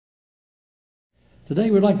Today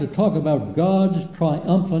we'd like to talk about God's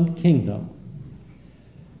triumphant kingdom.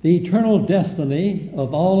 The eternal destiny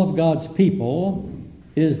of all of God's people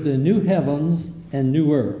is the new heavens and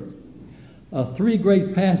new earth. Three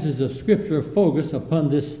great passages of Scripture focus upon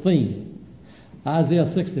this theme. Isaiah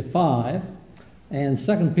 65 and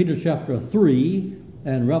 2 Peter chapter 3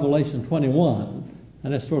 and Revelation 21.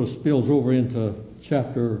 And that sort of spills over into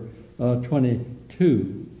chapter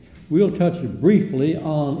 22. We'll touch briefly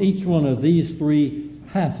on each one of these three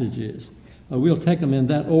passages. We'll take them in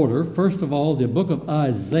that order. First of all, the book of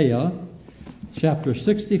Isaiah, chapter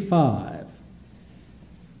 65.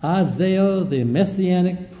 Isaiah, the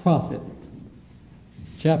Messianic prophet,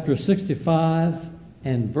 chapter 65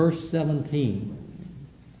 and verse 17.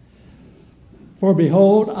 For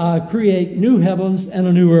behold, I create new heavens and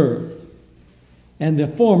a new earth, and the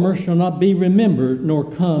former shall not be remembered nor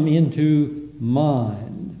come into mind.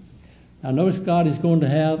 Now notice God is going to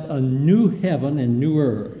have a new heaven and new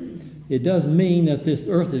earth. It doesn't mean that this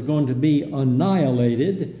earth is going to be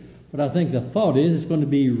annihilated, but I think the thought is it's going to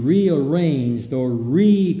be rearranged or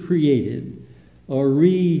recreated or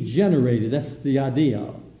regenerated. That's the idea.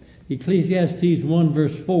 Ecclesiastes 1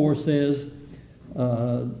 verse 4 says,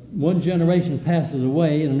 one generation passes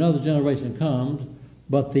away and another generation comes,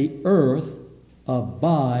 but the earth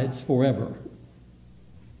abides forever.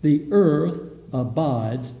 The earth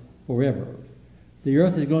abides forever. The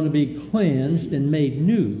earth is going to be cleansed and made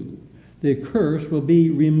new. The curse will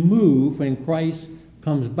be removed when Christ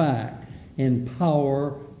comes back in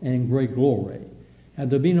power and great glory. And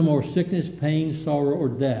there'll be no more sickness, pain, sorrow, or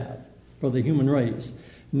death for the human race.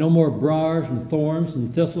 No more briars and thorns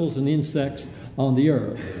and thistles and insects on the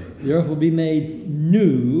earth. The earth will be made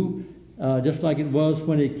new, just like it was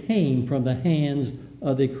when it came from the hands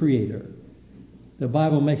of the Creator. The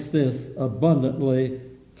Bible makes this abundantly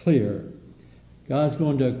clear. God's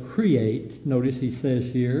going to create, notice he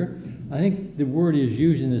says here, I think the word is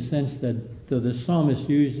used in the sense that the psalmist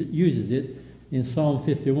uses it in Psalm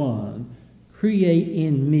 51. Create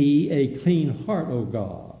in me a clean heart, O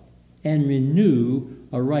God, and renew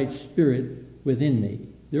a right spirit within me.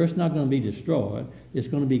 The earth's not going to be destroyed. It's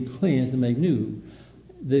going to be cleansed and made new.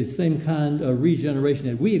 The same kind of regeneration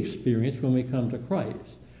that we experience when we come to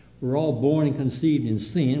Christ. We're all born and conceived in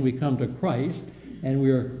sin. We come to Christ, and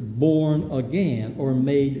we are born again or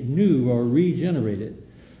made new or regenerated.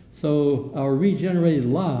 So our regenerated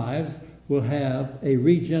lives will have a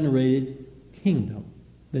regenerated kingdom,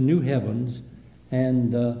 the new heavens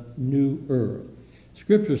and new earth.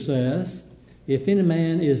 Scripture says, if any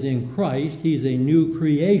man is in Christ, he's a new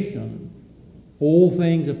creation. Old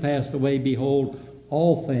things have passed away. Behold,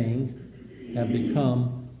 all things have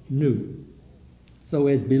become new. So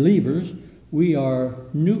as believers, we are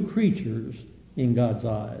new creatures in God's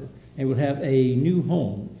eyes, and will have a new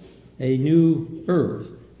home, a new earth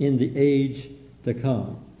in the age to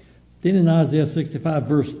come. Then in Isaiah 65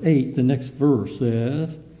 verse 8, the next verse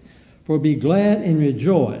says, for be glad and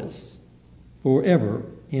rejoice forever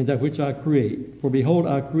in that which I create. For behold,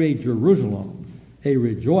 I create Jerusalem a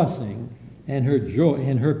rejoicing, and her joy,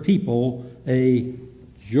 and her people a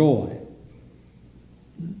joy.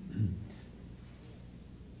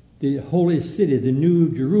 The holy city, the new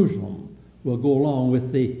Jerusalem, will go along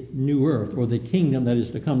with the new earth, or the kingdom that is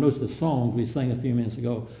to come. Notice the songs we sang a few minutes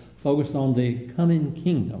ago focused on the coming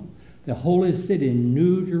kingdom. The holy city,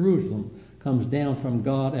 New Jerusalem, comes down from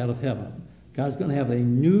God out of heaven. God's going to have a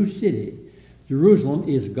new city. Jerusalem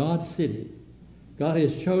is God's city. God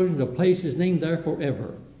has chosen to place his name there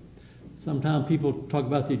forever. Sometimes people talk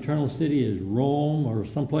about the eternal city as Rome or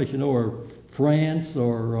someplace, or France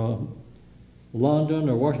or London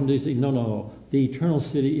or Washington, D.C. No. The eternal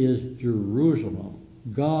city is Jerusalem,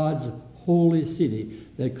 God's holy city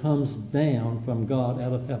that comes down from God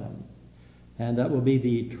out of heaven. And that will be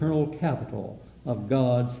the eternal capital of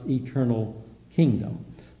God's eternal kingdom.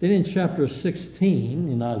 Then in chapter 16,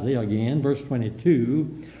 in Isaiah again, verse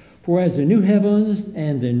 22, for as the new heavens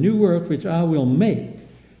and the new earth which I will make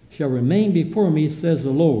shall remain before me, says the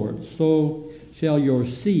Lord, so shall your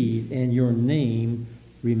seed and your name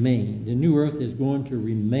remain. The new earth is going to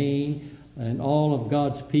remain, and all of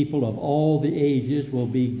God's people of all the ages will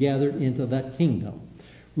be gathered into that kingdom.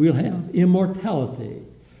 We'll have immortality.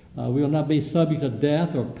 We will not be subject to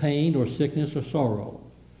death or pain or sickness or sorrow.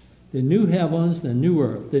 The new heavens, the new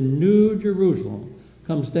earth, the new Jerusalem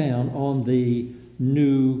comes down on the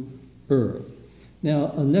new earth. Now,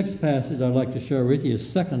 the next passage I'd like to share with you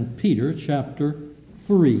is 2 Peter chapter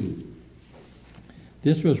 3.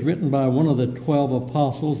 This was written by one of the 12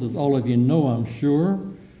 apostles, as all of you know, I'm sure,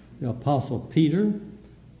 the Apostle Peter.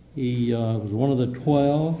 He was one of the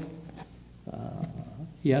 12.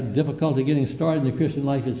 He had difficulty getting started in the Christian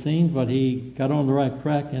life, it seems, but he got on the right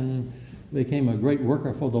track and became a great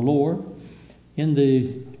worker for the Lord. In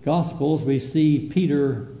the Gospels, we see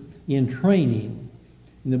Peter in training.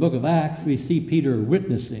 In the book of Acts, we see Peter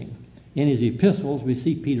witnessing. In his epistles, we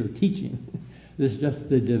see Peter teaching. This is just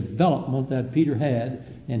the development that Peter had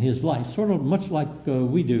in his life, sort of much like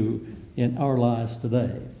we do in our lives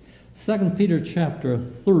today. 2 Peter chapter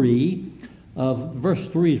 3, verse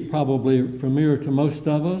 3 is probably familiar to most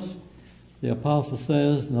of us. The apostle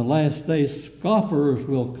says, in the last days, scoffers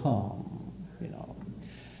will come,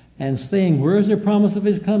 and saying, where is the promise of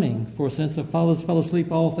his coming? For since the fathers fell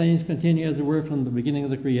asleep, all things continue as they were from the beginning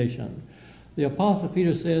of the creation. The apostle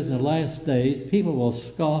Peter says in the last days, people will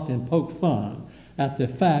scoff and poke fun at the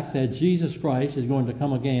fact that Jesus Christ is going to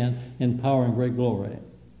come again in power and great glory.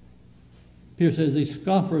 Peter says these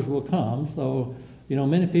scoffers will come. So,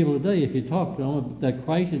 many people today, if you talk to them, that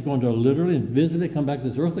Christ is going to literally and visibly come back to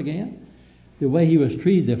this earth again. The way he was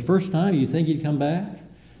treated the first time, you think he'd come back?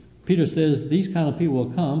 Peter says these kind of people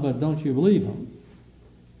will come, but don't you believe them?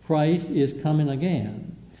 Christ is coming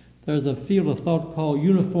again. There's a field of thought called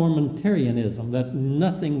uniformitarianism, that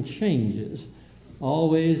nothing changes,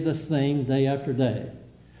 always the same day after day.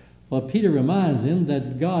 Well, Peter reminds them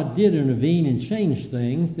that God did intervene and change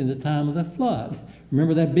things in the time of the flood.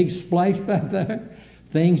 Remember that big splash back there?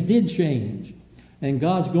 Things did change. And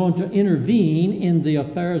God's going to intervene in the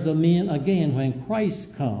affairs of men again when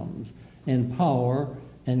Christ comes in power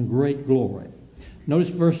and great glory. Notice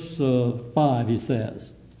verse 5, he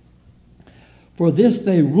says, for this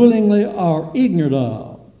they willingly are ignorant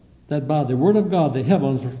of, that by the word of God the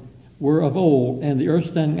heavens were of old, and the earth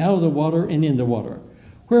standing out of the water and in the water,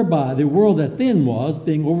 whereby the world that then was,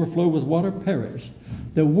 being overflowed with water, perished.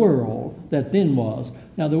 The world that then was.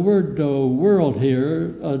 Now the word world here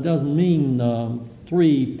doesn't mean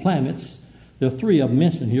 3 planets. There are 3 I've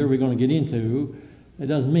mentioned here we're going to get into. It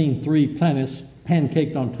doesn't mean 3 planets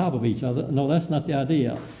pancaked on top of each other. No, that's not the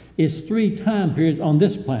idea. It's 3 time periods on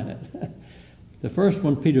this planet. The first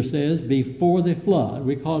one, Peter says, before the flood.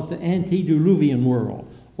 We call it the antediluvian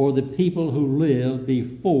world, or the people who lived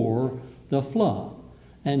before the flood.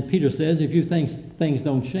 And Peter says, if you think things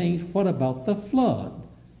don't change, what about the flood?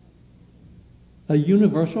 A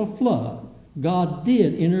universal flood. God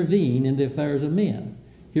did intervene in the affairs of men.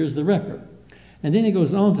 Here's the record. And then he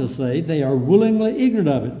goes on to say, they are willingly ignorant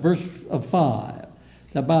of it. Verse 5,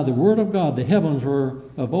 that by the word of God the heavens were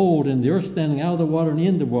of old, and the earth standing out of the water and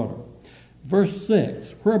in the water. Verse 6,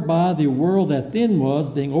 whereby the world that then was,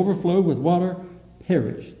 being overflowed with water,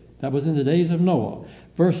 perished. That was in the days of Noah.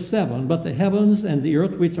 Verse 7, but the heavens and the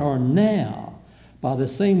earth which are now, by the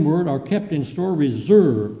same word, are kept in store,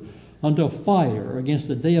 reserved unto fire against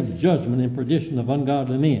the day of judgment and perdition of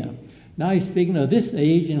ungodly men. Now he's speaking of this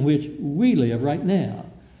age in which we live right now.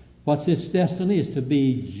 What's its destiny is to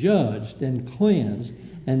be judged and cleansed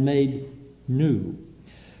and made new.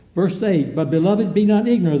 Verse 8, but beloved, be not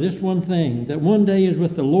ignorant of this one thing, that one day is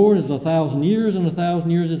with the Lord as 1,000 years, and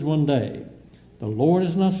 1,000 years is one day. The Lord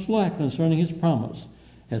is not slack concerning his promise,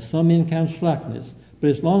 as some men count slackness, but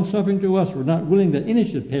is longsuffering to us, we're not willing that any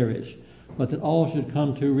should perish, but that all should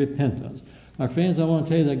come to repentance. My friends, I want to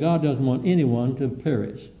tell you that God doesn't want anyone to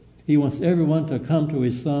perish. He wants everyone to come to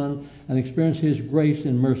his Son and experience his grace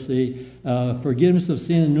and mercy, forgiveness of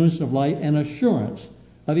sin and newness of life, and assurance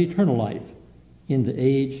of eternal life in the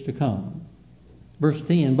age to come. Verse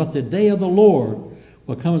 10, but the day of the Lord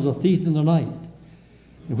will come as a thief in the night,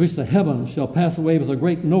 in which the heavens shall pass away with a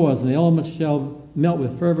great noise, and the elements shall melt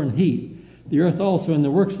with fervent heat. The earth also and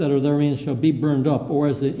the works that are therein shall be burned up, or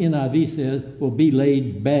as the NIV says, will be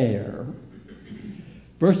laid bare.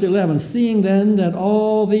 Verse 11, seeing then that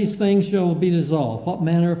all these things shall be dissolved, what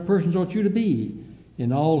manner of persons ought you to be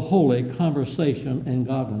in all holy conversation and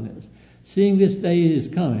godliness? Seeing this day is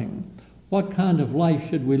coming, what kind of life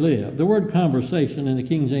should we live? The word conversation in the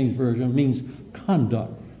King James Version means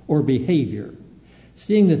conduct or behavior.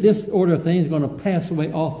 Seeing that this order of things is going to pass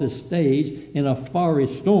away off the stage in a fiery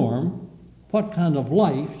storm, what kind of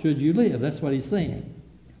life should you live? That's what he's saying.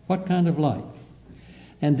 What kind of life?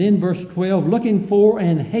 And then verse 12, looking for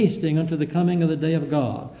and hasting unto the coming of the day of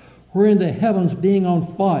God, wherein the heavens being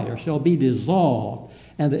on fire shall be dissolved,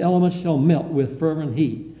 and the elements shall melt with fervent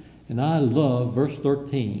heat. And I love verse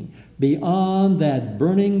 13. Beyond that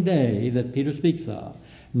burning day that Peter speaks of,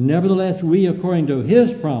 nevertheless we, according to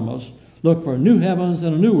his promise, look for new heavens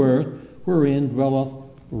and a new earth, wherein dwelleth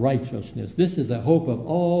righteousness. This is the hope of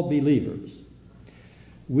all believers.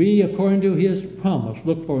 We, according to his promise,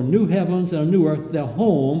 look for new heavens and a new earth, the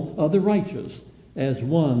home of the righteous, as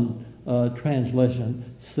one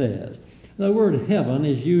translation says. The word heaven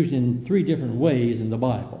is used in three different ways in the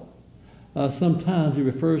Bible. Sometimes it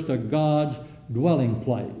refers to God's dwelling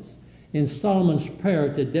place. In Solomon's prayer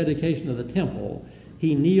at the dedication of the temple,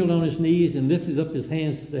 he kneeled on his knees and lifted up his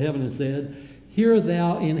hands to heaven and said, "Hear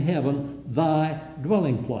thou in heaven thy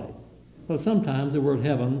dwelling place." So sometimes the word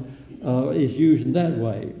heaven is used in that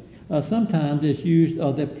way. Sometimes it's used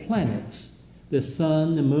of the planets, the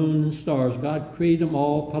sun, the moon, and stars. God created them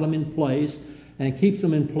all, put them in place, and keeps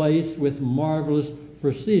them in place with marvelous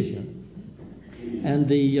precision. And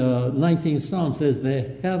the 19th Psalm says, "The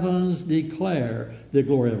heavens declare the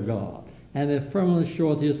glory of God, and the firmament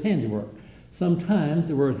showeth his handiwork." Sometimes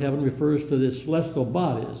the word heaven refers to the celestial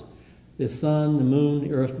bodies, the sun, the moon,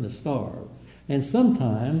 the earth, and the stars. And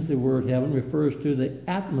sometimes the word heaven refers to the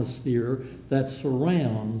atmosphere that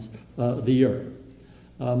surrounds the earth.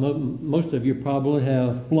 Most of you probably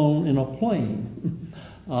have flown in a plane.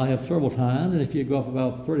 I have several times, and if you go up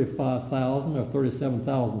about 35,000 or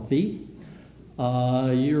 37,000 feet,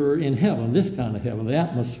 you're in heaven, this kind of heaven, the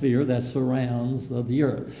atmosphere that surrounds the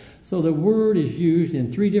earth. So the word is used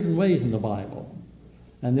in three different ways in the Bible.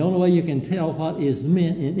 And the only way you can tell what is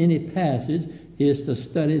meant in any passage is to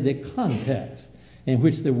study the context in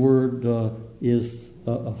which the word is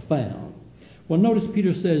found. Well, notice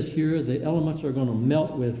Peter says here the elements are going to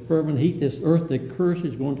melt with fervent heat. This earth, the curse,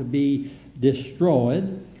 is going to be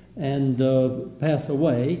destroyed and pass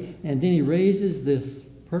away. And then he raises this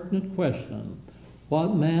pertinent question: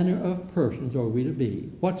 what manner of persons are we to be?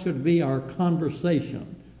 What should be our conversation?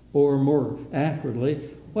 Or more accurately,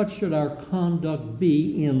 what should our conduct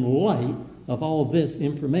be in light of all this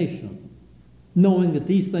information? Knowing that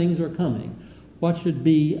these things are coming, what should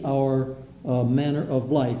be our manner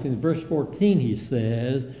of life? In verse 14 he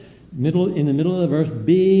says, in the middle of the verse,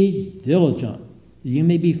 "Be diligent, that you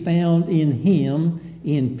may be found in him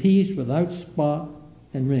in peace, without spot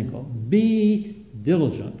and wrinkle." Be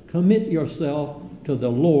diligent. Commit yourself to the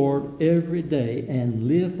Lord every day and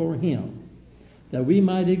live for him, that we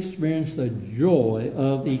might experience the joy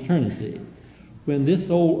of eternity. When this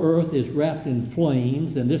old earth is wrapped in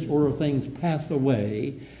flames and this order of things pass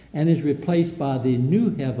away and is replaced by the new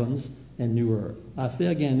heavens and new earth. I say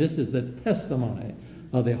again, this is the testimony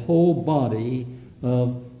of the whole body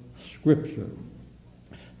of Scripture.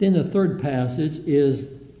 Then the third passage is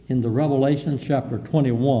in the Revelation chapter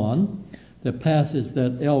 21, the passage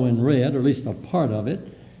that Elwin read, or at least a part of it,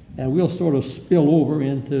 and we'll sort of spill over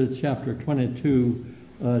into chapter 22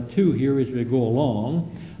 here as we go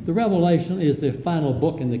along. The Revelation is the final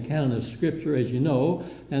book in the canon of Scripture, as you know,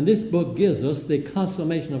 and this book gives us the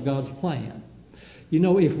consummation of God's plan. You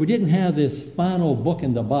know, if we didn't have this final book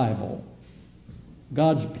in the Bible,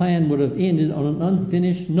 God's plan would have ended on an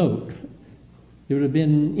unfinished note. It would have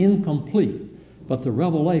been incomplete. But the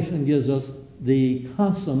Revelation gives us the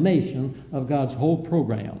consummation of God's whole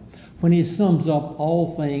program, when he sums up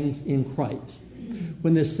all things in Christ,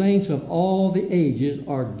 when the saints of all the ages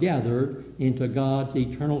are gathered into God's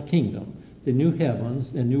eternal kingdom, the new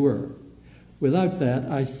heavens and new earth. Without that,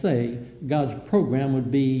 I say, God's program would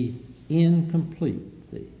be incomplete.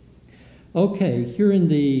 See? Okay, here in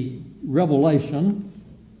the Revelation,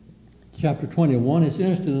 chapter 21, it's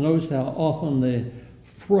interesting to notice how often the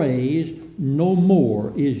phrase "no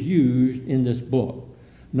more" is used in this book.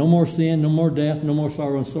 No more sin, no more death, no more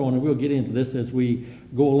sorrow, and so on. And we'll get into this as we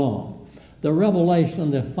go along. The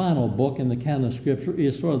Revelation, the final book in the canon of Scripture,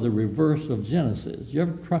 is sort of the reverse of Genesis.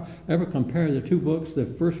 You ever compare the two books, the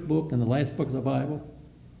first book and the last book of the Bible?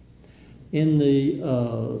 In the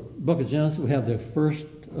book of Genesis, we have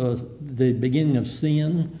the beginning of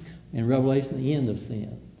sin, and Revelation, the end of sin.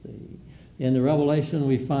 In the Revelation,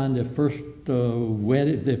 we find the first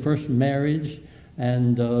wedding, the first marriage,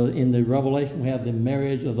 and in the Revelation, we have the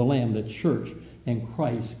marriage of the Lamb, the church and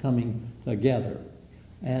Christ coming together.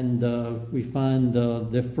 And we find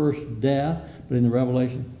the first death, but in the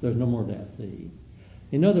Revelation, there's no more death. See?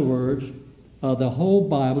 In other words, the whole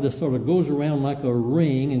Bible just sort of goes around like a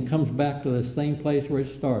ring and comes back to the same place where it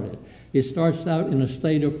started. It starts out in a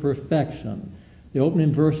state of perfection. The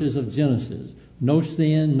opening verses of Genesis: no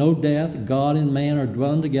sin, no death, God and man are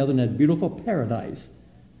dwelling together in that beautiful paradise.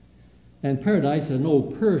 And paradise is an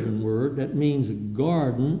old Persian word that means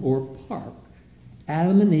garden or park.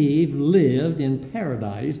 Adam and Eve lived in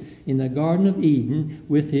paradise in the Garden of Eden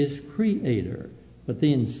with his Creator. But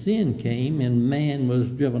then sin came and man was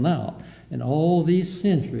driven out. And all these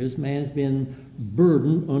centuries, man's been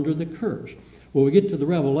burdened under the curse. When we get to the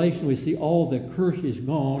Revelation, we see all the curse is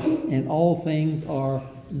gone and all things are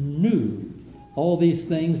new. All these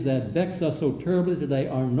things that vex us so terribly today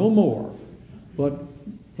are no more. But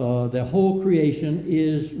the whole creation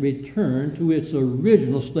is returned to its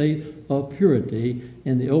original state of purity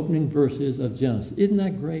in the opening verses of Genesis. Isn't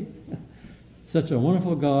that great? Such a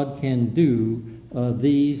wonderful God can do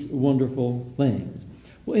these wonderful things.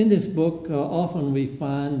 Well, in this book, often we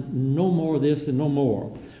find no more of this and no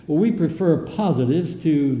more. Well, we prefer positives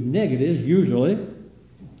to negatives usually,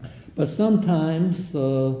 but sometimes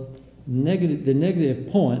the negative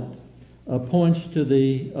point points to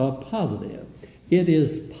the positive. It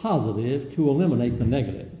is positive to eliminate the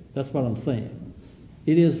negative. That's what I'm saying.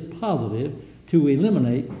 It is positive to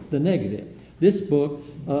eliminate the negative. This book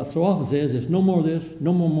so often says it's no more of this,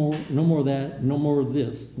 no more, no more of that, no more of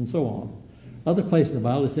this, and so on. Other places in the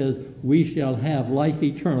Bible it says we shall have life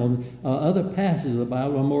eternal. Other passages of the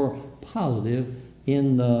Bible are more positive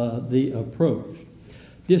in the approach.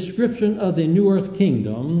 Description of the New Earth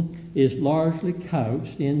Kingdom is largely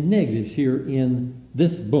couched in negatives here in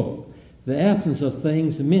this book. The absence of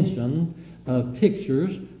things mentioned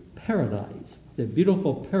pictures paradise, the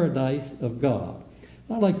beautiful paradise of God.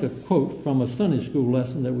 I'd like to quote from a Sunday school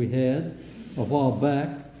lesson that we had a while back,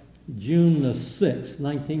 June the 6th,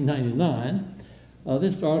 1999.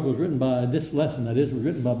 This article was written by, this lesson that is, was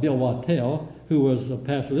written by Bill Wattell, who was a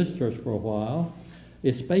pastor of this church for a while.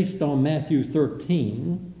 It's based on Matthew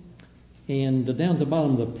 13, and down at the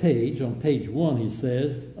bottom of the page, on page 1, he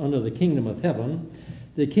says, under the kingdom of heaven,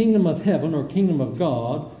 the kingdom of heaven, or kingdom of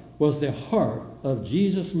God, was the heart of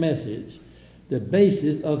Jesus' message, the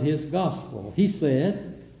basis of his gospel. He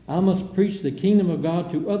said, I must preach the kingdom of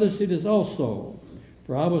God to other cities also,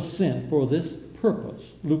 for I was sent for this purpose.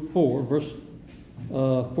 Luke 4, verse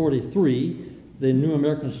 43, the New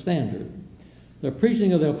American Standard. The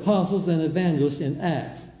preaching of the apostles and evangelists in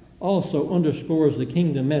Acts also underscores the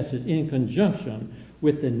kingdom message in conjunction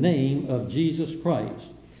with the name of Jesus Christ.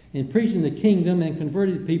 In preaching the kingdom and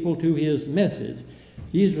converting people to his message,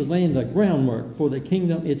 Jesus was laying the groundwork for the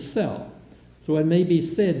kingdom itself. So it may be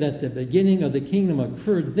said that the beginning of the kingdom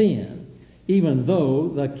occurred then, even though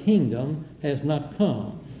the kingdom has not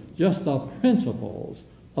come. Just the principles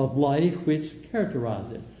of life which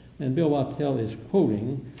characterize it. And Bill Wattell is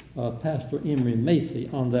quoting Pastor Emery Macy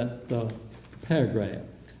on that paragraph.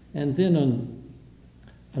 And then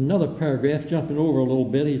another paragraph, jumping over a little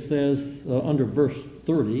bit, he says under verse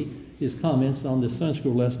 30, his comments on the Sunday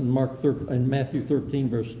school lesson in Matthew 13,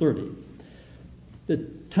 verse 30. The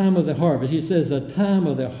time of the harvest, he says the time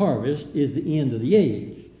of the harvest is the end of the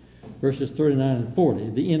age. Verses 39 and 40,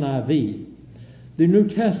 the NIV. The New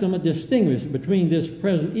Testament distinguishes between this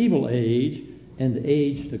present evil age and the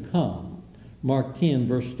age to come. Mark 10,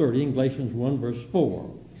 verse 30, and Galatians 1, verse 4.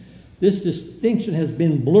 This distinction has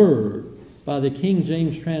been blurred by the King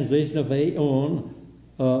James translation of aeon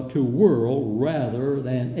to world rather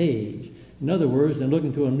than age. In other words, in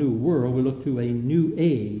looking to a new world, we look to a new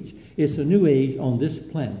age. It's a new age on this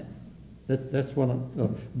planet. That's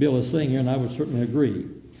what Bill is saying here, and I would certainly agree.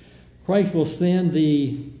 Christ will send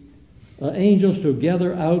the angels to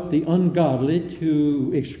gather out the ungodly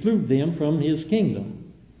to exclude them from his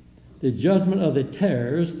kingdom. The judgment of the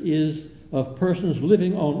tares is of persons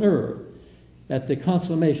living on earth at the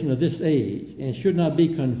consummation of this age, and should not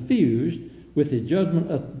be confused with the judgment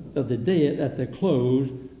of the dead at the close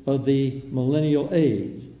of the millennial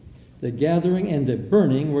age. The gathering and the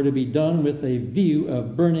burning were to be done with a view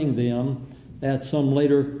of burning them at some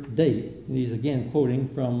later date. And he's again quoting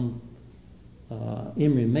from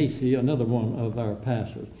Emery Macy, another one of our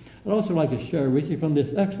pastors. I'd also like to share with you from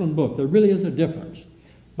this excellent book, There Really Is a Difference,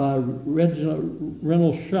 by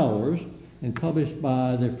Reynolds Showers, and published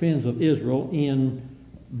by the Friends of Israel in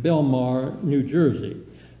Belmar, New Jersey.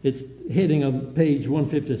 Its heading of page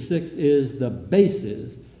 156 is the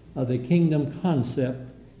basis of the kingdom concept,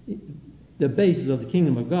 the basis of the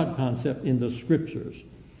kingdom of God concept in the scriptures.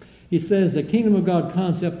 He says the kingdom of God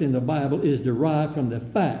concept in the Bible is derived from the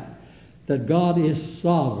fact that God is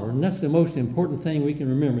sovereign. That's the most important thing we can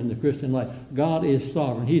remember in the Christian life. God is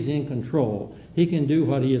sovereign. He's in control. He can do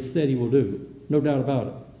what he has said he will do. No doubt about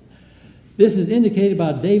it. This is indicated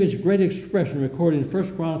by David's great expression recorded in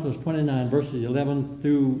 1 Chronicles 29, verses 11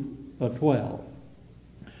 through 12.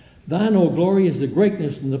 Thine, O glory, is the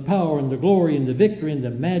greatness and the power and the glory and the victory and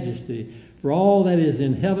the majesty. For all that is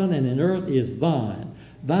in heaven and in earth is thine.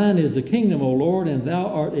 Thine is the kingdom, O Lord, and thou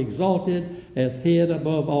art exalted as head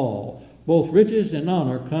above all. Both riches and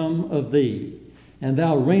honor come of thee. And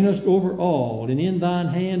thou reignest over all, and in thine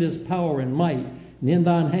hand is power and might, and in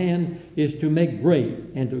thine hand is to make great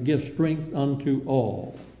and to give strength unto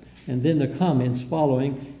all. And then the comments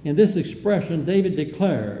following. In this expression, David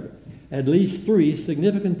declared at least three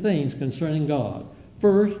significant things concerning God.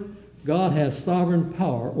 First, God has sovereign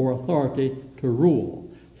power or authority to rule.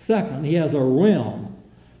 Second, he has a realm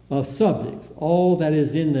of subjects, all that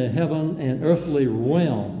is in the heaven and earthly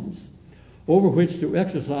realms, over which to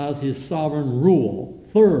exercise his sovereign rule.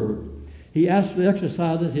 Third, he actually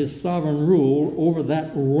exercises his sovereign rule over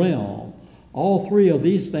that realm. All three of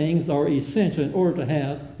these things are essential in order to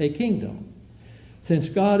have a kingdom. Since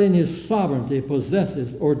God in his sovereignty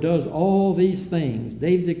possesses or does all these things,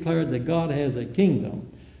 David declared that God has a kingdom.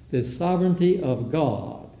 The sovereignty of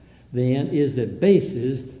God, then, is the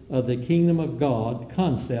basis of the kingdom of God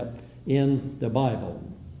concept in the Bible.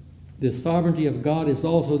 The sovereignty of God is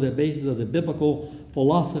also the basis of the biblical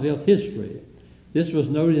philosophy of history. This was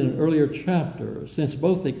noted in an earlier chapter. Since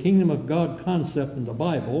both the kingdom of God concept in the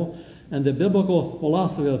Bible and the biblical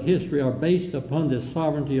philosophy of history are based upon the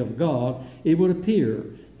sovereignty of God, it would appear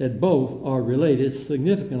that both are related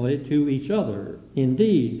significantly to each other.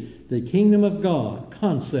 Indeed, the kingdom of God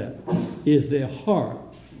concept is the heart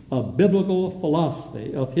of biblical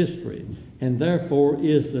philosophy of history, and therefore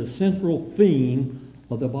is the central theme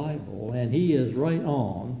of the Bible. And he is right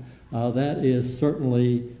on. That is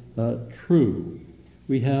certainly true.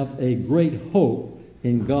 We have a great hope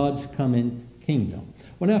in God's coming kingdom.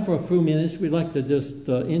 Well, now for a few minutes, we'd like to just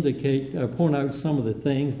point out some of the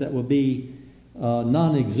things that will be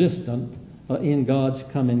non-existent in God's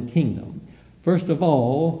coming kingdom. First of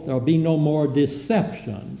all, there will be no more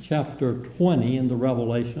deception. Chapter 20 in the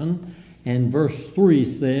Revelation, and verse 3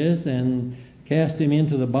 says, "And cast him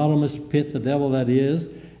into the bottomless pit, the devil that is,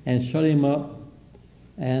 and shut him up,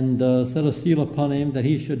 and set a seal upon him, that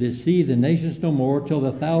he should deceive the nations no more, till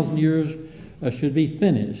the 1,000 years should be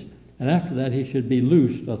finished. And after that he should be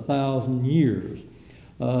loosed 1,000 years."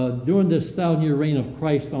 During this 1,000-year reign of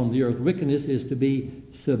Christ on the earth, wickedness is to be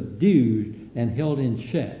subdued and held in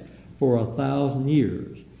check for 1,000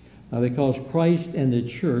 years, because Christ and the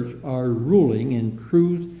church are ruling in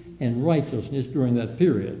truth and righteousness during that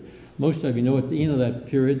period. Most of you know at the end of that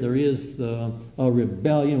period there is a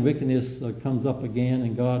rebellion. Wickedness comes up again,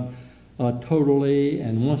 and God totally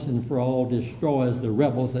and once and for all destroys the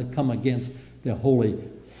rebels that come against the holy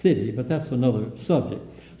city. But that's another subject.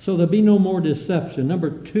 So there'll be no more deception. Number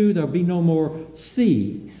two, there'll be no more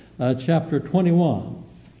sea. Chapter 21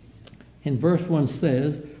 in verse 1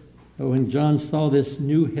 says, when John saw this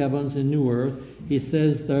new heavens and new earth, he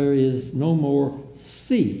says there is no more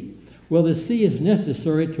sea. Well, the sea is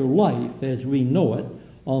necessary to life as we know it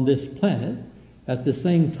on this planet. At the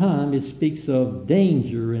same time, it speaks of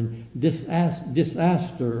danger and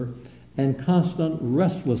disaster and constant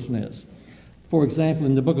restlessness. For example,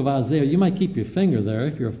 in the book of Isaiah, you might keep your finger there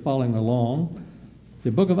if you're following along.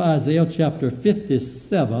 The book of Isaiah, chapter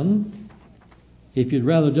 57. If you'd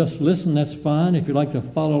rather just listen, that's fine. If you'd like to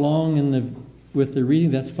follow along with the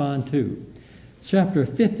reading, that's fine too. Chapter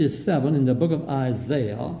 57 in the book of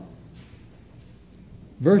Isaiah,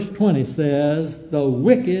 verse 20 says, "The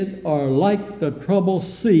wicked are like the troubled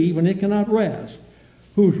sea when it cannot rest,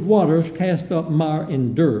 whose waters cast up mire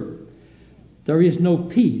and dirt. There is no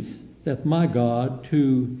peace, saith my God,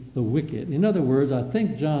 to the wicked." In other words, I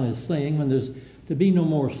think John is saying when there's to be no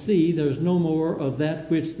more sea, there's no more of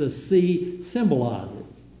that which the sea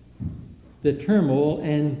symbolizes, the turmoil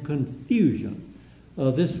and confusion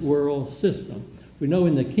of this world system. We know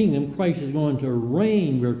in the kingdom Christ is going to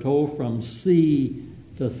reign, we're told, from sea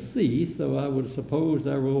to sea, so I would suppose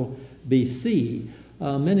there will be sea.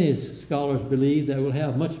 Many scholars believe that we'll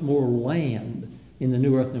have much more land in the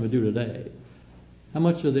new earth than we do today. How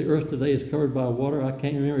much of the earth today is covered by water? I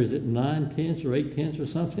can't remember. Is it 9/10 or 8/10 or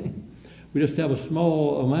something? We just have a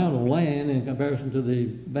small amount of land in comparison to the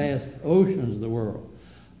vast oceans of the world.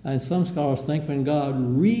 And some scholars think when God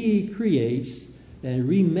recreates and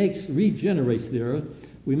regenerates the earth,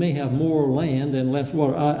 we may have more land and less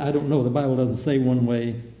water. I don't know. The Bible doesn't say one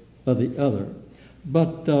way or the other.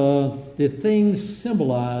 But the things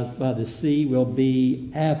symbolized by the sea will be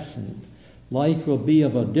absent. Life will be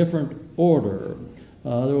of a different order.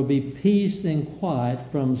 There will be peace and quiet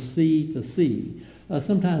from sea to sea.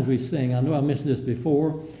 Sometimes we sing, I know I mentioned this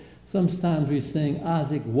before, sometimes we sing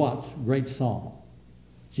Isaac Watts' great song,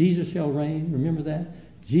 "Jesus shall reign." Remember that?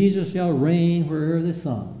 "Jesus shall reign wherever the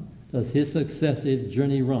sun does his successive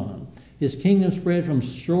journey run. His kingdom spread from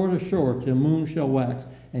shore to shore till moon shall wax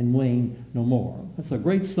and wane no more." That's a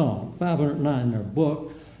great song, 509 in their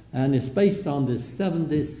book, and it's based on the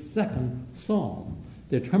 72nd Psalm.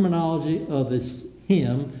 The terminology of this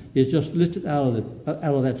hymn is just listed out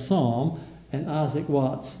of that psalm, and Isaac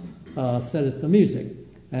Watts set it to music.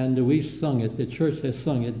 And we've sung it, the church has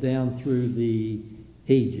sung it down through the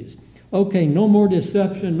ages. Okay, no more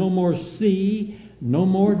deception, no more sea, no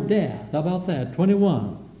more death. How about that?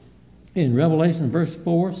 21 in Revelation verse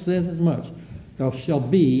 4 says as much. there shall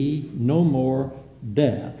be no more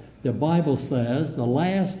death. The Bible says the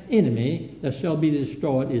last enemy that shall be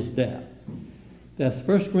destroyed is death. That's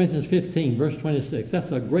 1 Corinthians 15, verse 26.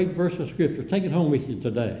 That's a great verse of Scripture. Take it home with you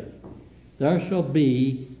today. There shall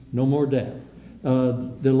be no more death.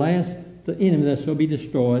 The enemy that shall be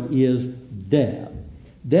destroyed is death.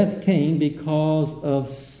 Death came because of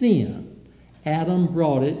sin. Adam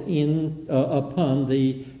brought it in upon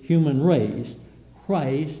the human race.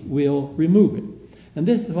 Christ will remove it. And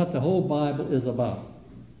this is what the whole Bible is about.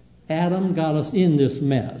 Adam got us in this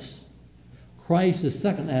mess. Christ, the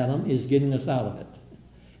second Adam, is getting us out of it.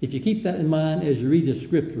 If you keep that in mind as you read the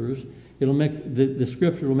Scriptures, it'll make the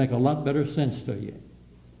Scripture will make a lot better sense to you.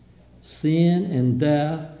 Sin and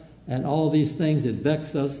death and all these things that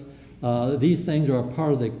vex us, these things are a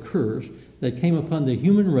part of the curse that came upon the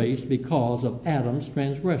human race because of Adam's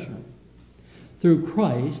transgression. Through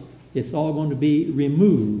Christ, it's all going to be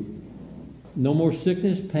removed. No more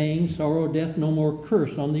sickness, pain, sorrow, death, no more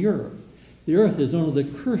curse on the earth. The earth is under the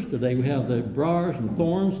curse today. We have the briars and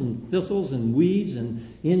thorns and thistles and weeds and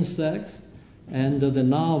insects and the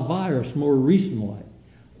Nile virus more recently.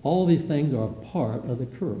 All these things are a part of the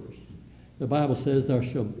curse. The Bible says there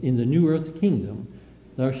shall, in the new earth kingdom,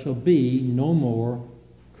 there shall be no more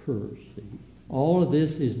curse. All of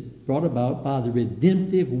this is brought about by the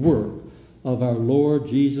redemptive work of our Lord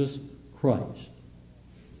Jesus Christ.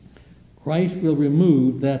 Christ will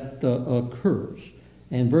remove that curse.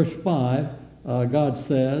 And verse 5, God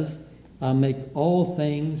says, I make all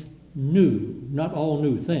things new. Not all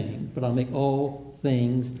new things, but I make all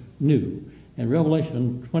things new. And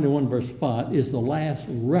Revelation 21 verse 5 is the last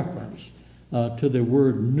reference to the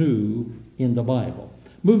word new in the Bible.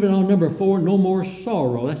 Moving on, number 4, no more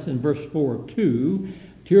sorrow. That's in verse 4 too.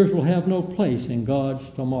 Tears will have no place in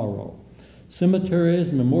God's tomorrow.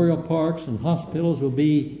 Cemeteries, memorial parks, and hospitals will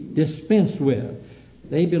be dispensed with.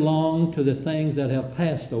 They belong to the things that have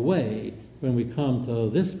passed away when we come to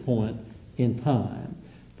this point in time.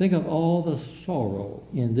 Think of all the sorrow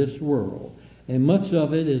in this world, and much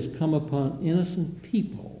of it has come upon innocent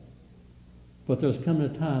people. But there's coming a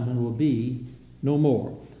time when it will be no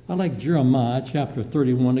more. I like Jeremiah chapter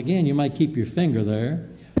 31. Again, you might keep your finger there.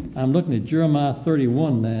 I'm looking at Jeremiah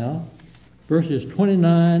 31 now, verses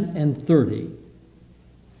 29 and 30.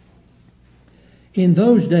 In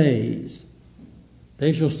those days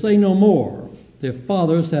they shall say no more, their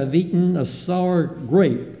fathers have eaten a sour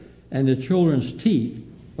grape, and the children's teeth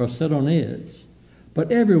are set on edge.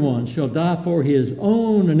 But everyone shall die for his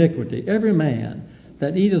own iniquity. Every man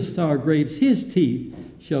that eateth sour grapes, his teeth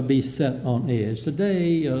shall be set on edge.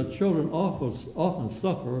 Today, children often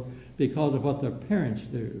suffer because of what their parents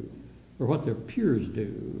do, or what their peers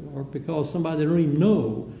do, or because somebody they don't even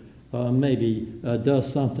know maybe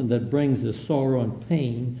does something that brings this sorrow and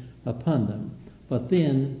pain upon them. But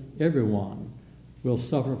then everyone will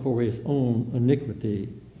suffer for his own iniquity,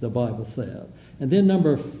 the Bible says. And then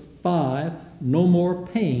number 5, no more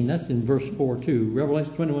pain. That's in verse 4 too.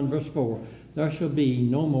 Revelation 21 verse 4. There shall be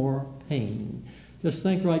no more pain. Just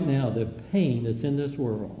think right now the pain that's in this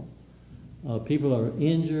world. People are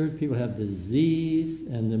injured, people have disease,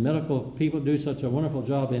 and the medical people do such a wonderful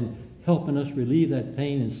job in helping us relieve that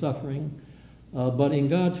pain and suffering. But in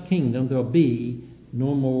God's kingdom, there'll be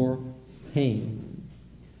no more pain.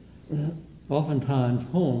 Oftentimes,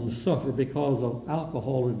 homes suffer because of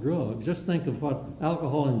alcohol or drugs. Just think of what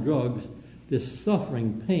alcohol and drugs, this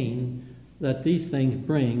suffering, pain that these things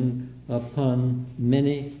bring upon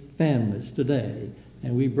many families today.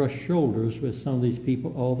 And we brush shoulders with some of these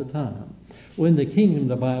people all the time. Well, in the kingdom,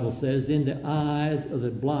 the Bible says, then the eyes of the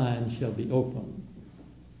blind shall be opened,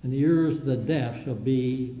 and the ears of the deaf shall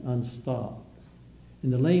be unstopped.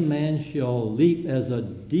 And the lame man shall leap as a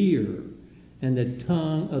deer, and the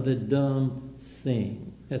tongue of the dumb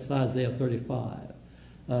sing. That's Isaiah 35,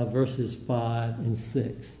 verses 5 and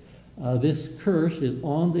 6. This curse is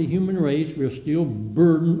on the human race. We're still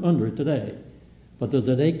burdened under it today. But there's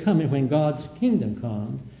a day coming when God's kingdom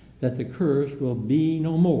comes that the curse will be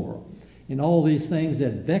no more. And all these things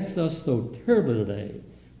that vex us so terribly today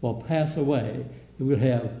will pass away. We'll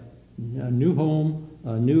have a new home,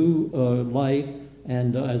 a new life,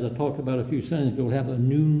 and as I talked about a few sentences ago, we'll have a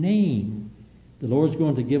new name. The Lord's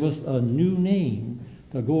going to give us a new name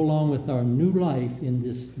to go along with our new life in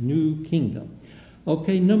this new kingdom.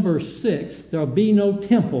 Okay, number 6, there'll be no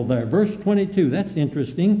temple there. Verse 22, that's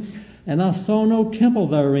interesting. And I saw no temple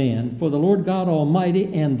therein, for the Lord God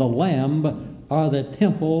Almighty and the Lamb are the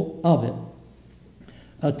temple of it.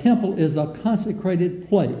 A temple is a consecrated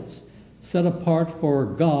place set apart for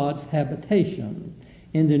God's habitation.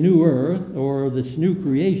 In the new earth, or this new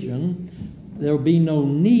creation, there will be no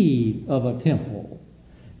need of a temple.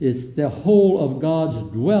 It's the whole of God's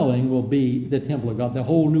dwelling will be the temple of God. The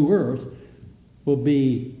whole new earth will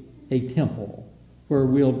be a temple where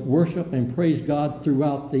we'll worship and praise God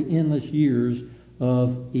throughout the endless years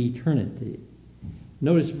of eternity.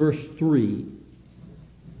 Notice verse 3.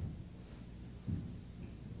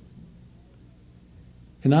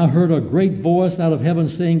 And I heard a great voice out of heaven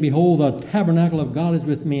saying, Behold, the tabernacle of God is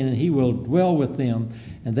with men, and he will dwell with them,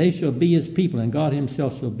 and they shall be his people, and God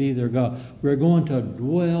himself shall be their God. We're going to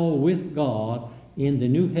dwell with God in the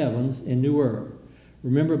new heavens and new earth.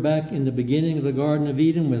 Remember back in the beginning of the Garden of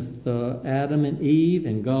Eden with Adam and Eve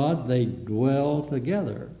and God, they dwell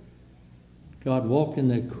together. God walked in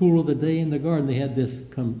the cool of the day in the garden. They had this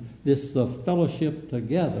fellowship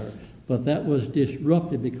together, but that was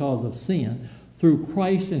disrupted because of sin. Through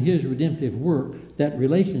Christ and his redemptive work, that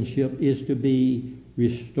relationship is to be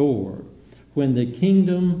restored when the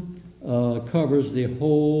kingdom covers the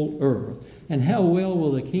whole earth. And how well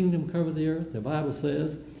will the kingdom cover the earth? The Bible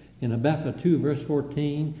says in Habakkuk 2, verse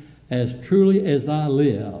 14, As truly as I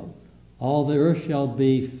live, all the earth shall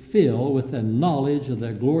be filled with the knowledge of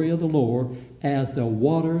the glory of the Lord, as the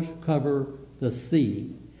waters cover the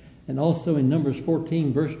sea. And also in Numbers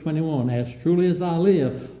 14, verse 21, As truly as I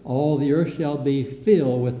live, all the earth shall be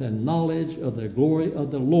filled with the knowledge of the glory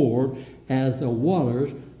of the Lord, as the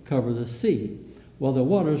waters cover the sea. Well, the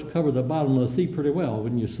waters cover the bottom of the sea pretty well,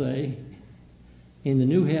 wouldn't you say? In the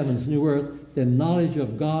new heavens, new earth, the knowledge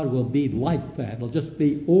of God will be like that. It'll just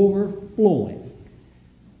be overflowing.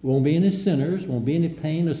 Won't be any sinners, won't be any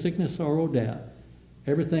pain or sickness, sorrow, death.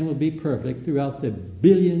 Everything will be perfect throughout the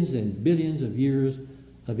billions and billions of years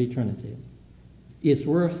of eternity. It's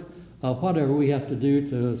worth whatever we have to do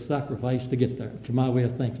to sacrifice to get there, to my way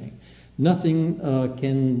of thinking. Nothing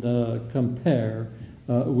can compare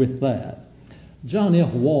with that. John F.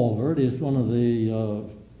 Walvoord is one of the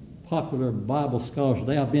popular Bible scholars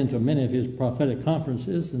today. I've been to many of his prophetic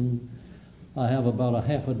conferences, and I have about a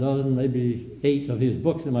half a dozen, maybe 8 of his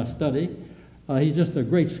books in my study. He's just a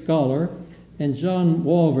great scholar. And John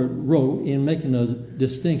Walvoord wrote, in making a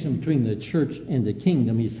distinction between the church and the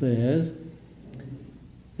kingdom, he says,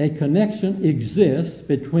 a connection exists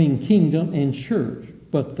between kingdom and church,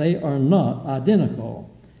 but they are not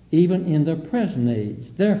identical, even in the present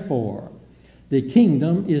age. Therefore, the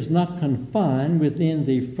kingdom is not confined within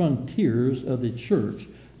the frontiers of the church.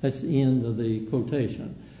 That's the end of the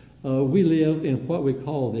quotation. We live in what we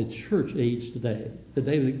call the church age today.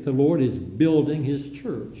 Today the Lord is building his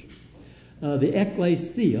church. The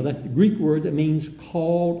ecclesia, that's the Greek word that means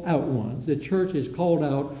called out ones. The church is called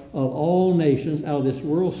out of all nations, out of this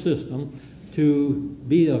world system, to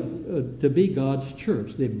be God's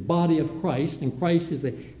church, the body of Christ, and Christ is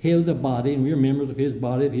the head of the body, and we are members of his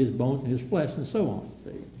body, of his bones, and his flesh, and so on.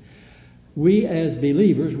 See? We as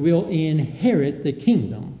believers will inherit the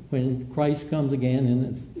kingdom when Christ comes again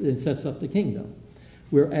and sets up the kingdom.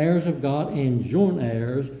 We're heirs of God and joint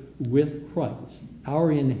heirs with Christ.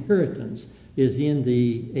 Our inheritance is in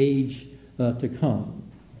the age to come.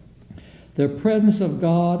 The presence of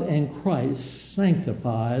God and Christ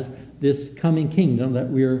sanctifies this coming kingdom that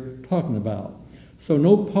we're talking about. So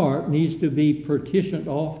no part needs to be partitioned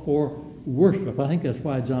off for worship. I think that's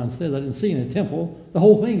why John said, I didn't see in a temple. The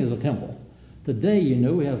whole thing is a temple. Today, you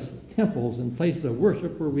know, we have temples and places of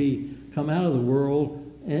worship where we come out of the world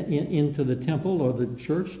into the temple or the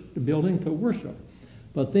church building to worship.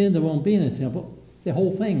 But then there won't be any temple. The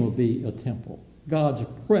whole thing will be a temple. God's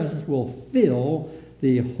presence will fill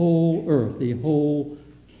the whole earth, the whole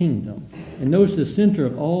kingdom. And notice the center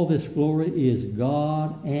of all this glory is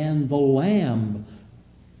God and the Lamb,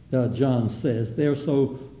 John says. They're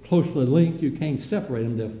so closely linked you can't separate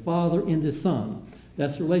them. The Father and the Son.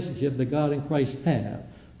 That's the relationship that God and Christ have.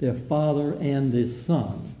 The Father and the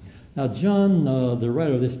Son. Now John, the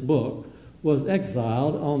writer of this book, was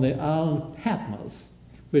exiled on the island Patmos,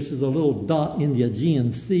 which is a little dot in the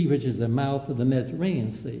Aegean Sea, which is the mouth of the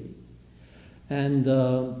Mediterranean Sea. And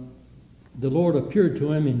the Lord appeared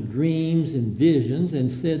to him in dreams and visions and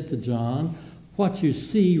said to John, what you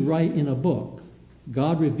see, write in a book.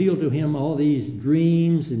 God revealed to him all these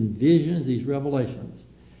dreams and visions, these revelations.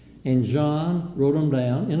 And John wrote them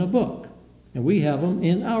down in a book. And we have them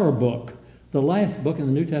in our book, the last book in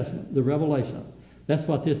the New Testament, the Revelation. That's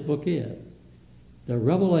what this book is. The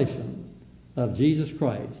revelation of Jesus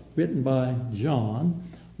Christ, written by John,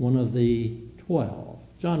 one of the 12.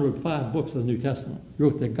 John wrote 5 books of the New Testament. He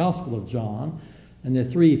wrote the Gospel of John, and the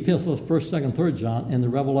 3 epistles, 1st, 2nd, 3rd John, and the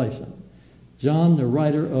Revelation. John, the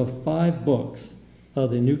writer of 5 books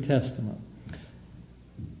of the New Testament.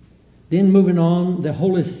 Then moving on, the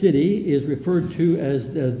holy city is referred to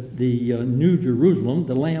as the New Jerusalem,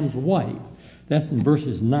 the Lamb's wife. That's in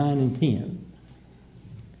verses 9 and 10.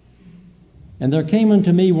 And there came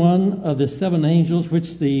unto me one of the 7 angels,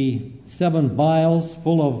 which the 7 vials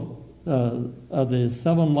full of the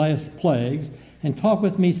 7 last plagues, and talked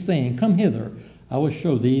with me, saying, Come hither, I will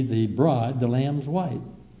show thee the bride, the Lamb's wife.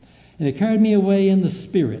 And he carried me away in the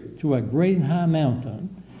Spirit to a great and high mountain,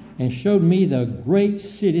 and showed me the great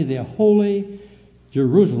city, the holy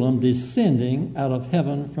Jerusalem, descending out of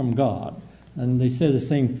heaven from God. And they say the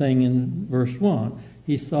same thing in verse 1.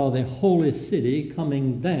 He saw the holy city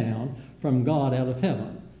coming down from God out of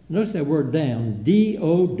heaven. Notice that word down,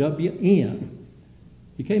 D-O-W-N.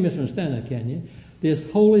 You can't misunderstand that, can you?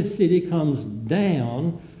 This holy city comes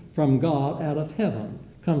down from God out of heaven,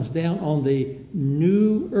 comes down on the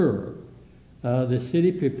new earth. The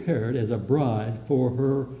city prepared as a bride for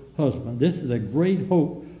her husband. This is a great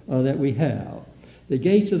hope that we have. The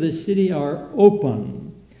gates of this city are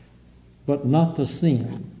open, but not to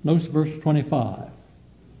sin. Notice verse 25.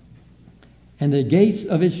 And the gates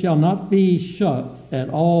of it shall not be shut at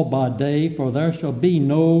all by day, for there shall be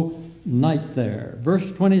no night there.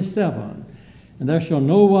 Verse 27. And there shall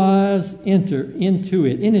no wise enter into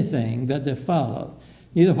it anything that defileth,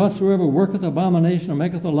 neither whatsoever worketh abomination or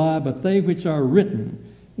maketh a lie, but they which are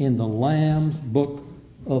written in the Lamb's book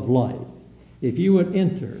of life. If you would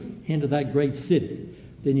enter into that great city,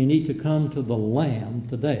 then you need to come to the Lamb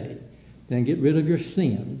today. Then get rid of your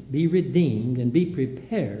sin, be redeemed, and be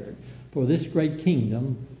prepared for this great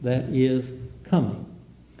kingdom that is coming.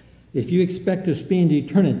 If you expect to spend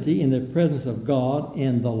eternity in the presence of God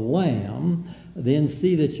and the Lamb, then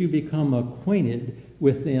see that you become acquainted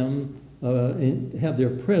with them and have their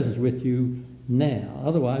presence with you now.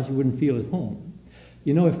 Otherwise, you wouldn't feel at home.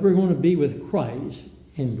 You know, if we're going to be with Christ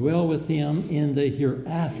and dwell with him in the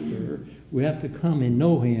hereafter, we have to come and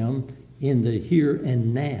know him in the here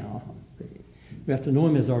and now. We have to know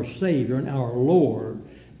him as our Savior and our Lord,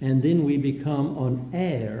 and then we become an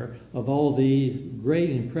heir of all these great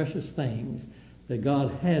and precious things that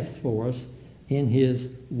God has for us in his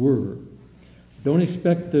Word. Don't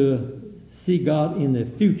expect to see God in the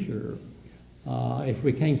future if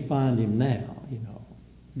we can't find him now. You know,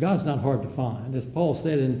 God's not hard to find. As Paul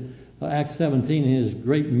said in Acts 17 in his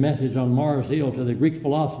great message on Mars Hill to the Greek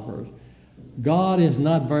philosophers, God is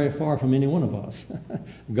not very far from any one of us.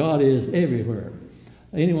 God is everywhere.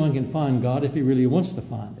 Anyone can find God if he really wants to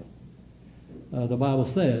find him. The Bible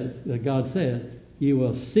says, God says, you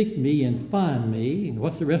will seek me and find me. And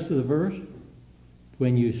what's the rest of the verse?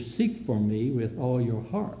 When you seek for me with all your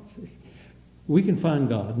heart. We can find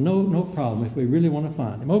God. No problem if we really want to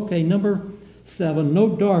find him. Okay, number 7, no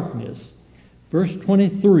darkness. Verse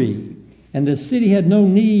 23, and the city had no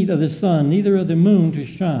need of the sun, neither of the moon to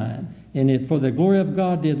shine in it, for the glory of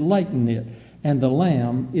God did lighten it, and the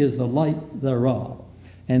Lamb is the light thereof.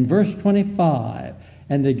 And verse 25,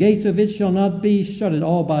 and the gates of it shall not be shut at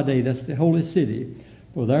all by day. That's the holy city,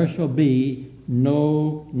 for there shall be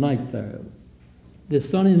no night there. The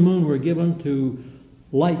sun and moon were given to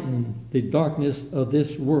lighten the darkness of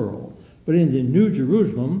this world. But in the New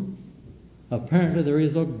Jerusalem, apparently there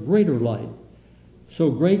is a greater light. So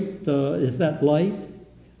great is that light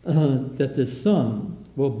that the sun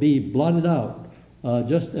will be blotted out,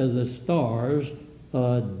 just as the stars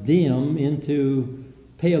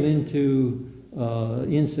pale into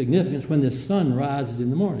insignificance when the sun rises in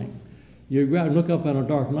the morning. You go out and look up on a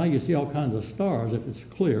dark night, you see all kinds of stars if it's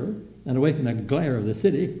clear and away from the glare of the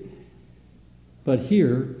city. But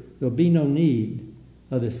here, there'll be no need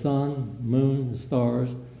of the sun, moon, the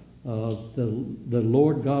stars. The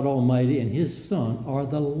Lord God Almighty and his Son are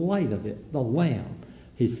the light of it. The Lamb,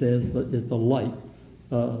 he says, is the light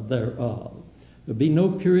thereof. There'll be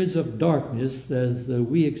no periods of darkness as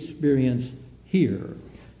we experience here.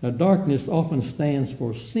 Now, darkness often stands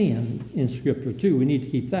for sin in Scripture, too. We need to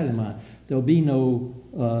keep that in mind. There'll be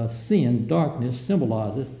no sin. Darkness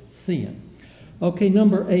symbolizes sin. Okay,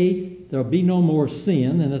 number 8, there'll be no more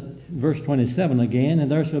sin. And verse 27 again,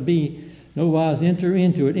 and there shall be no wise enter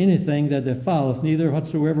into it anything that defileth, neither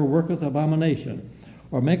whatsoever worketh abomination,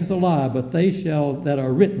 or maketh a lie, but they shall that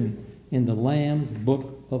are written in the Lamb's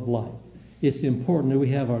book of life. It's important that we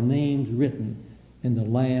have our names written in the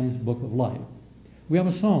Lamb's book of life. We have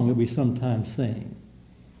a song that we sometimes sing.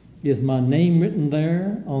 Is my name written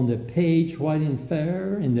there on the page white and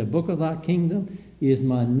fair in the book of thy kingdom? Is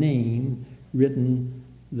my name written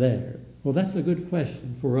there? Well, that's a good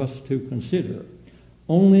question for us to consider.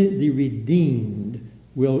 Only the redeemed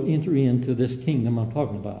will enter into this kingdom I'm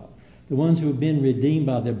talking about. The ones who have been redeemed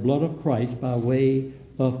by the blood of Christ by way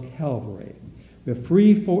of Calvary. We're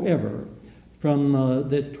free forever from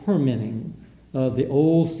the tormenting of the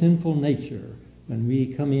old sinful nature when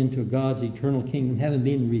we come into God's eternal kingdom, having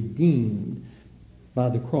been redeemed by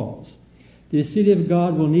the cross. The city of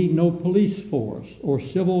God will need no police force or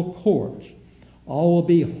civil courts. All will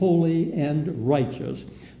be holy and righteous.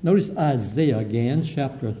 Notice Isaiah again,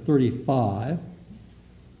 chapter 35.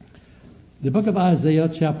 The book of Isaiah,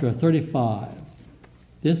 chapter 35.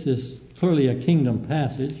 This is clearly a kingdom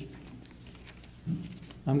passage.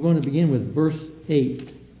 I'm going to begin with verse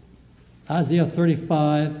 8. Isaiah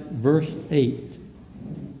 35, verse 8.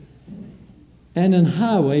 And an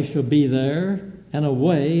highway shall be there, and a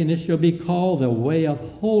way, and it shall be called the way of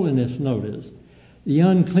holiness, notice. The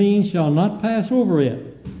unclean shall not pass over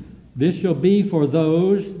it. This shall be for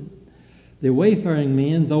those, the wayfaring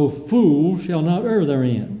men, though fools shall not err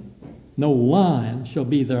therein. No lion shall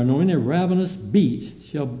be there, nor any ravenous beast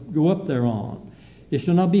shall go up thereon. It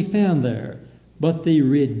shall not be found there. But the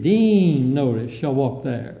redeemed, notice, shall walk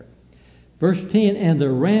there. Verse 10, and the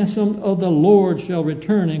ransomed of the Lord shall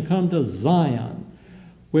return and come to Zion,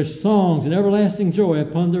 with songs and everlasting joy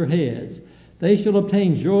upon their heads. They shall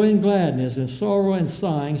obtain joy and gladness, and sorrow and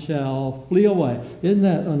sighing shall flee away. Isn't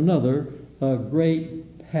that another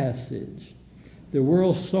great passage? The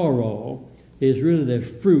world's sorrow is really the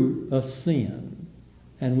fruit of sin.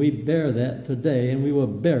 And we bear that today, and we will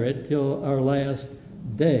bear it till our last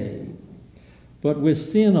day. But with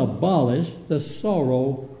sin abolished, the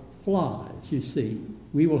sorrow flies, you see.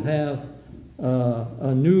 We will have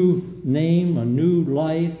a new name, a new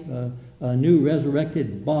life, a new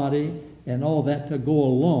resurrected body, and all that to go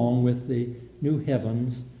along with the new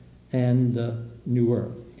heavens and new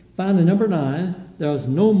earth. Finally, number 9, there is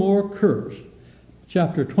no more curse.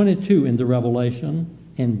 Chapter 22 in the Revelation,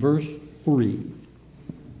 in verse 3.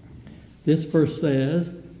 This verse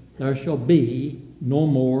says, there shall be no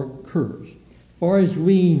more curse. For as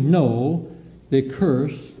we know, the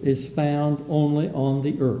curse is found only on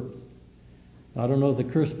the earth. I don't know the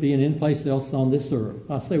curse being in place else on this earth.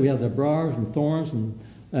 I say we have the briars and thorns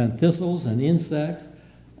and thistles and insects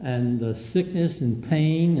and sickness and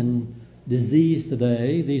pain and disease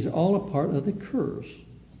today. These are all a part of the curse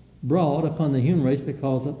brought upon the human race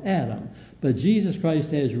because of Adam. But Jesus Christ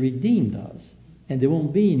has redeemed us, and there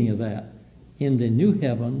won't be any of that in the new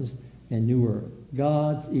heavens and new earth,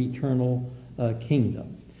 God's eternal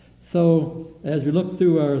kingdom. So as we look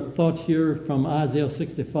through our thoughts here from Isaiah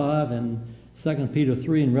 65 and 2 Peter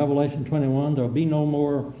 3 and Revelation 21, there will be no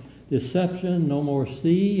more deception, no more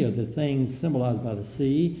sea, or the things symbolized by the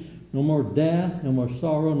sea, no more death, no more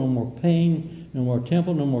sorrow, no more pain, no more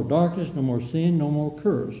temple, no more darkness, no more sin, no more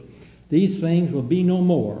curse. These things will be no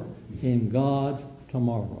more in God's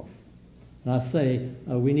tomorrow. And I say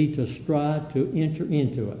we need to strive to enter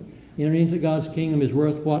into it. Entering into God's kingdom is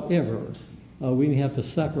worth whatever we have to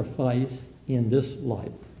sacrifice in this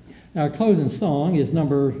life. Our closing song is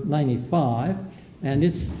number 95, and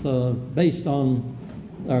it's based on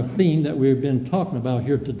our theme that we've been talking about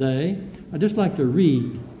here today. I'd just like to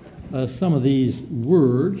read some of these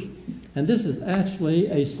words, and this is actually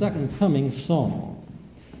a second coming song.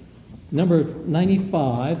 Number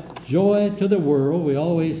 95, Joy to the World. We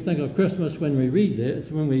always think of Christmas when we read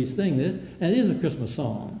this, when we sing this, and it is a Christmas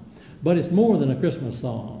song. But it's more than a Christmas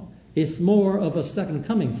song. It's more of a second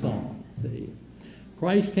coming song, see.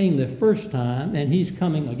 Christ came the first time, and he's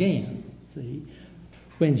coming again, see.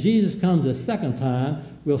 When Jesus comes the second time,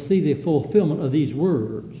 we'll see the fulfillment of these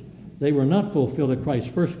words. They were not fulfilled at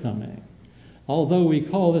Christ's first coming. Although we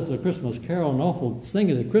call this a Christmas carol and awful sing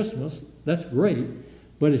it at Christmas, that's great,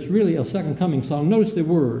 but it's really a second coming song. Notice the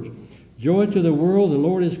words. Joy to the world, the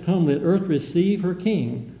Lord is come, let earth receive her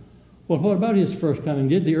King. Well, what about his first coming?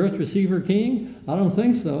 Did the earth receive her King? I don't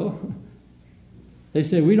think so. They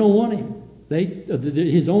said, we don't want him.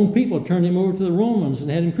 His own people turned him over to the Romans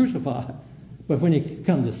and had him crucified. But when he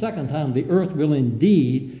comes the second time, the earth will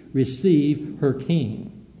indeed receive her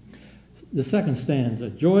King. The second stanza,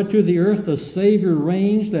 joy to the earth, the Savior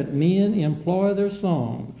reigns, let men employ their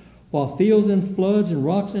song, while fields and floods and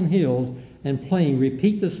rocks and hills and plain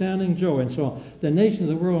repeat the sounding joy. And so on. The nations of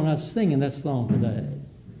the world are not singing that song today.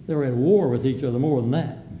 They're at war with each other more than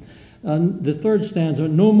that. The third stanza,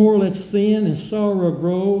 no more let sin and sorrow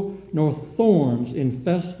grow, nor thorns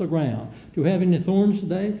infest the ground. Do we have any thorns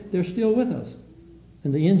today? They're still with us.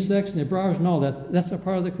 And the insects and the briars and all that, that's a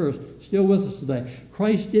part of the curse, still with us today.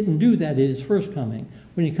 Christ didn't do that at his first coming.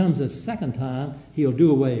 When he comes the second time, he'll do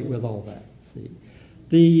away with all that. See,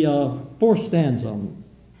 the fourth stanza,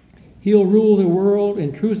 he'll rule the world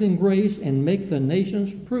in truth and grace and make the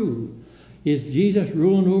nations prove. Is Jesus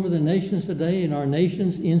ruling over the nations today, and our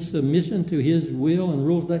nations in submission to his will and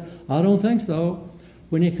rule today? I don't think so.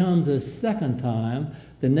 When he comes a second time,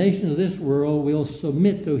 the nations of this world will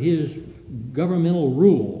submit to his governmental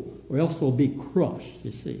rule, or else they'll be crushed,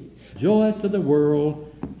 you see. Joy to the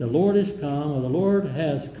world, the Lord is come, or the Lord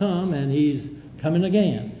has come, and he's coming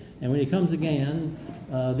again. And when he comes again,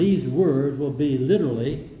 these words will be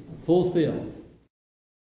literally fulfilled.